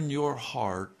turn your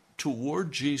heart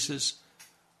toward Jesus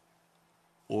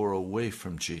or away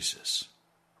from Jesus.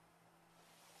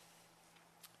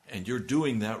 And you're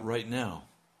doing that right now.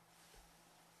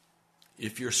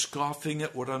 If you're scoffing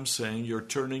at what I'm saying, you're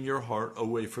turning your heart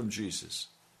away from Jesus.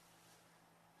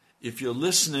 If you're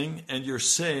listening and you're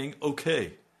saying,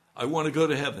 okay, I want to go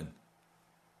to heaven.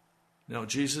 Now,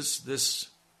 Jesus, this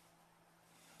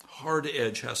hard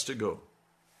edge has to go.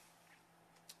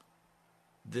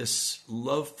 This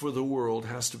love for the world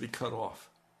has to be cut off.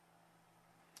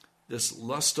 This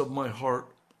lust of my heart,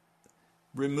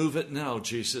 remove it now,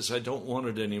 Jesus. I don't want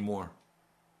it anymore.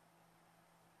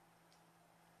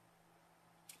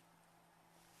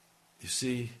 You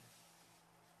see,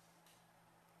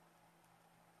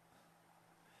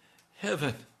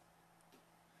 heaven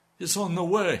is on the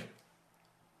way.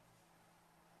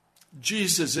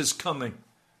 Jesus is coming.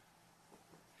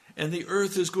 And the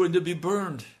earth is going to be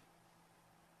burned.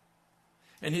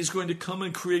 And he's going to come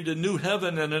and create a new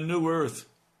heaven and a new earth.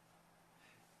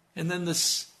 And then the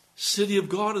city of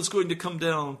God is going to come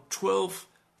down 12,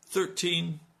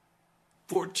 13,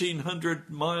 1,400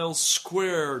 miles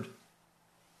squared.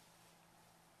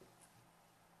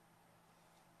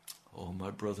 Oh,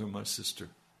 my brother, my sister,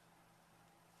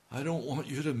 I don't want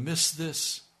you to miss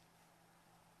this.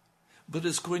 But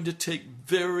it's going to take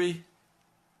very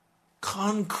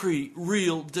concrete,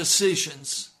 real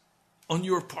decisions on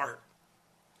your part.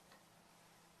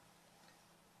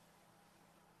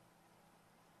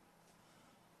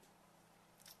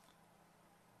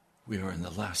 We are in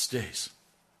the last days.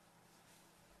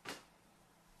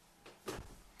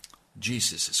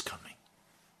 Jesus is coming.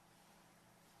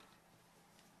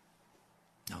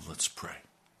 Now let's pray.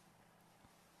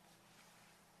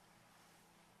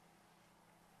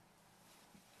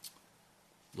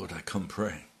 Lord, I come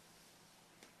praying,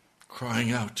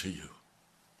 crying out to you.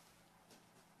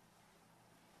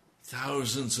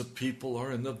 Thousands of people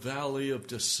are in the valley of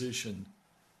decision.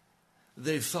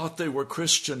 They thought they were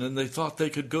Christian and they thought they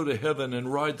could go to heaven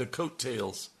and ride the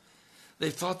coattails. They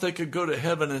thought they could go to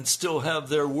heaven and still have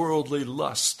their worldly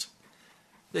lust.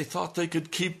 They thought they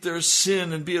could keep their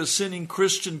sin and be a sinning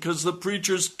Christian because the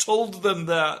preachers told them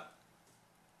that.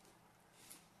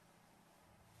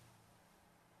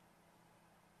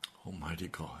 Almighty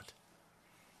God,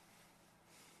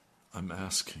 I'm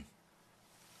asking,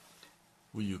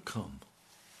 will you come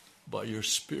by your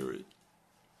Spirit?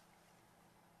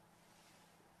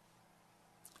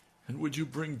 And would you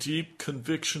bring deep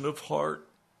conviction of heart?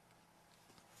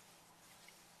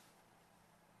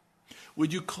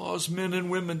 Would you cause men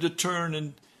and women to turn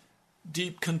in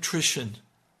deep contrition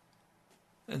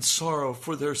and sorrow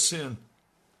for their sin?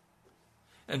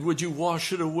 And would you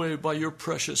wash it away by your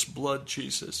precious blood,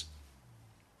 Jesus?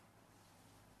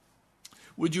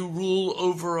 Would you rule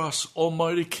over us,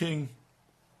 Almighty King,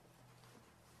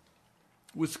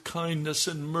 with kindness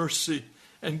and mercy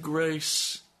and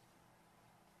grace?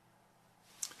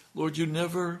 Lord, you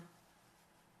never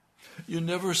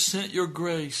sent your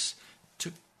grace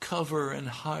to cover and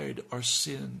hide our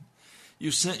sin.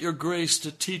 You sent your grace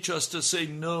to teach us to say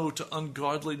no to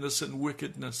ungodliness and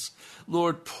wickedness.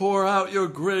 Lord, pour out your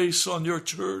grace on your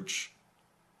church.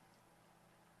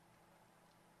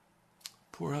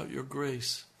 Pour out your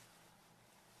grace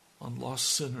on lost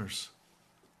sinners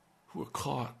who are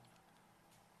caught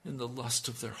in the lust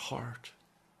of their heart,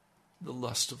 the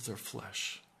lust of their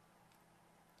flesh.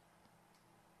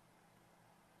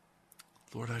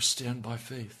 Lord, I stand by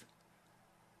faith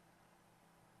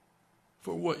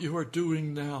for what you are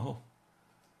doing now.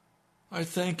 I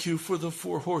thank you for the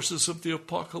 4 horses of the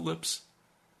apocalypse.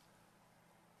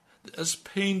 As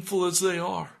painful as they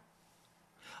are,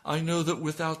 I know that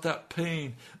without that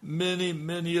pain, many,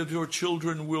 many of your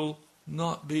children will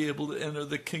not be able to enter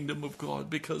the kingdom of God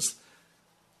because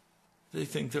they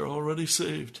think they're already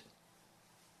saved.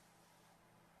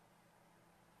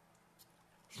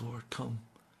 Lord, come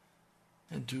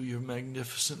and do your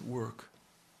magnificent work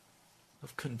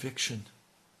of conviction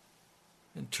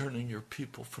and turning your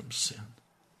people from sin.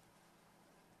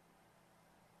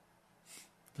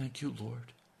 Thank you,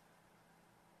 Lord.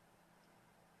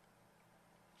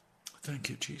 Thank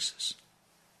you, Jesus.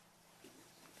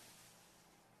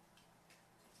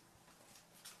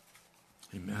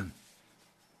 Amen.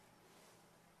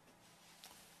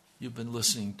 You've been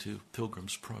listening to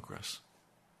Pilgrim's Progress.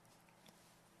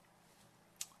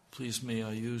 Please, may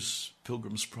I use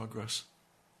Pilgrim's Progress?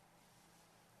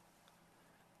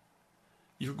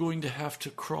 You're going to have to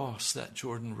cross that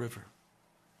Jordan River.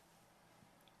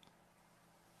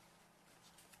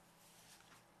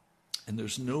 And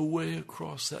there's no way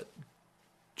across that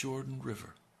Jordan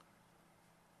River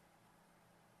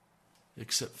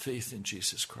except faith in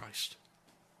Jesus Christ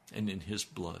and in his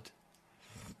blood.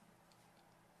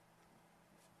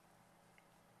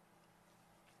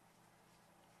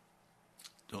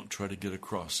 Don't try to get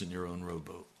across in your own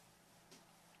rowboat.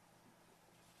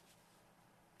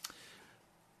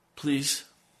 Please,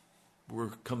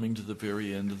 we're coming to the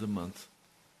very end of the month.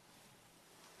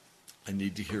 I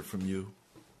need to hear from you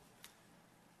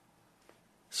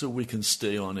so we can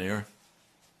stay on air.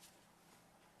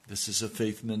 This is a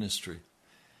faith ministry.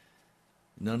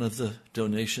 None of the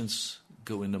donations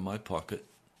go into my pocket.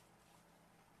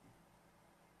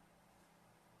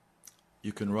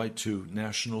 You can write to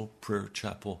National Prayer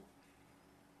Chapel,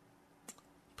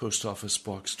 Post Office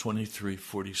Box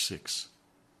 2346,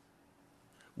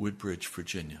 Woodbridge,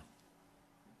 Virginia,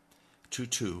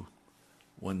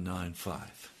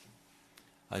 22195.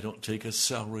 I don't take a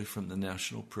salary from the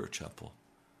National Prayer Chapel.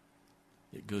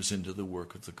 It goes into the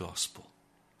work of the gospel.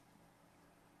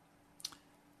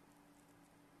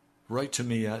 Write to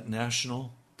me at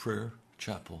National Prayer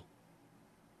Chapel,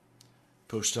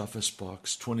 Post Office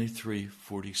Box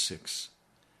 2346,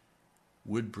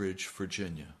 Woodbridge,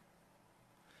 Virginia,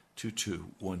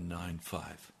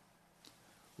 22195.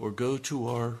 Or go to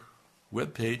our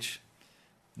webpage,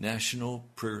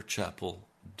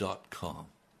 nationalprayerchapel.com.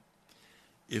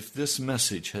 If this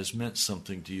message has meant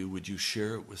something to you, would you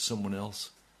share it with someone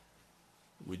else?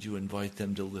 Would you invite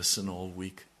them to listen all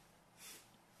week?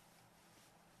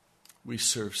 We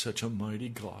serve such a mighty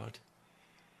God,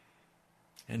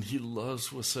 and he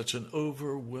loves with such an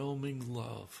overwhelming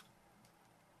love.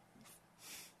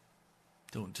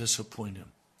 Don't disappoint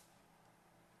him.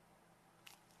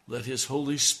 Let his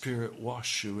Holy Spirit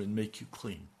wash you and make you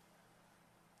clean.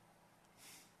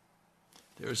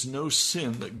 There's no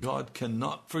sin that God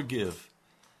cannot forgive.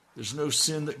 There's no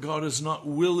sin that God is not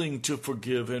willing to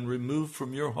forgive and remove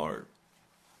from your heart.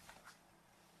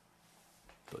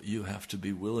 But you have to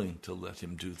be willing to let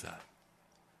him do that.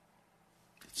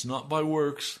 It's not by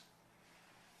works.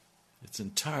 It's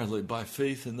entirely by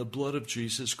faith in the blood of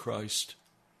Jesus Christ.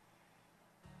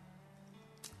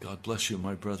 God bless you,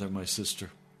 my brother, my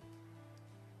sister.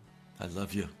 I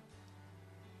love you.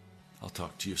 I'll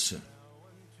talk to you soon.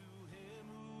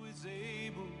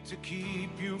 To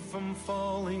keep you from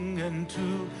falling and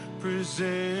to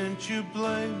present you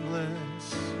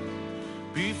blameless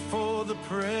before the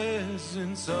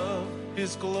presence of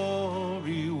his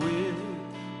glory with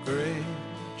great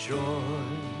joy,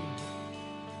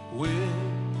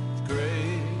 with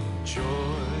great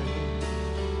joy.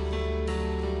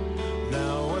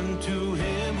 Now unto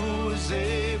him who is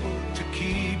able to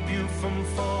keep you from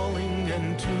falling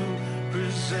and to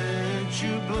present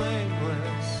you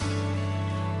blameless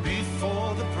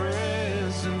before the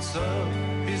presence of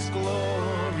his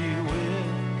glory with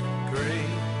great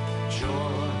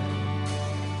joy,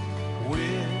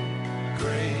 with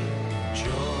great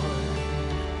joy.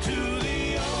 To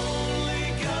the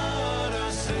only God,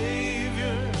 our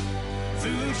Savior,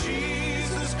 through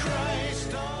Jesus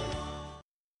Christ our Lord.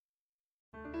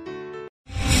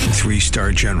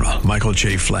 3-star General Michael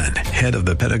J. Flynn, head of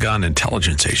the Pentagon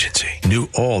Intelligence Agency, knew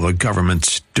all the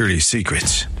government's dirty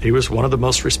secrets. He was one of the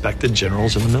most respected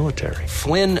generals in the military.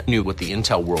 Flynn knew what the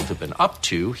intel world had been up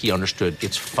to. He understood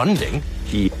its funding.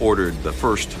 He ordered the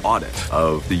first audit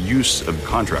of the use of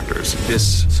contractors.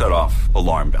 This set off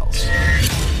alarm bells.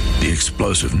 The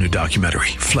explosive new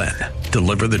documentary, Flynn,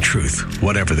 Deliver the Truth,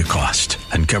 Whatever the Cost,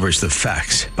 uncovers the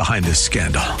facts behind this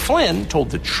scandal. Flynn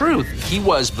told the truth. He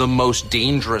was the most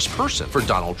dangerous person for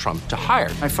Donald Trump to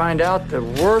hire. I find out the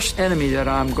worst enemy that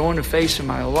I'm going to face in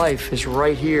my life is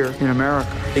right here in America.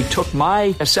 They took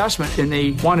my assessment and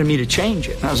they wanted me to change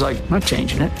it. And I was like, I'm not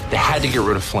changing it. They had to get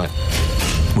rid of Flynn.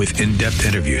 With in-depth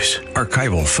interviews,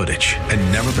 archival footage,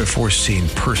 and never-before-seen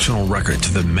personal records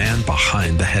of the man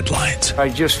behind the headlines. I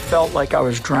just felt like I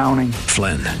was drowning.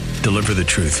 Flynn, Deliver the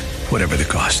Truth, Whatever the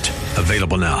Cost.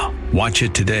 Available now. Watch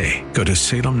it today. Go to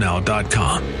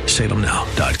salemnow.com.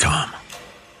 salemnow.com.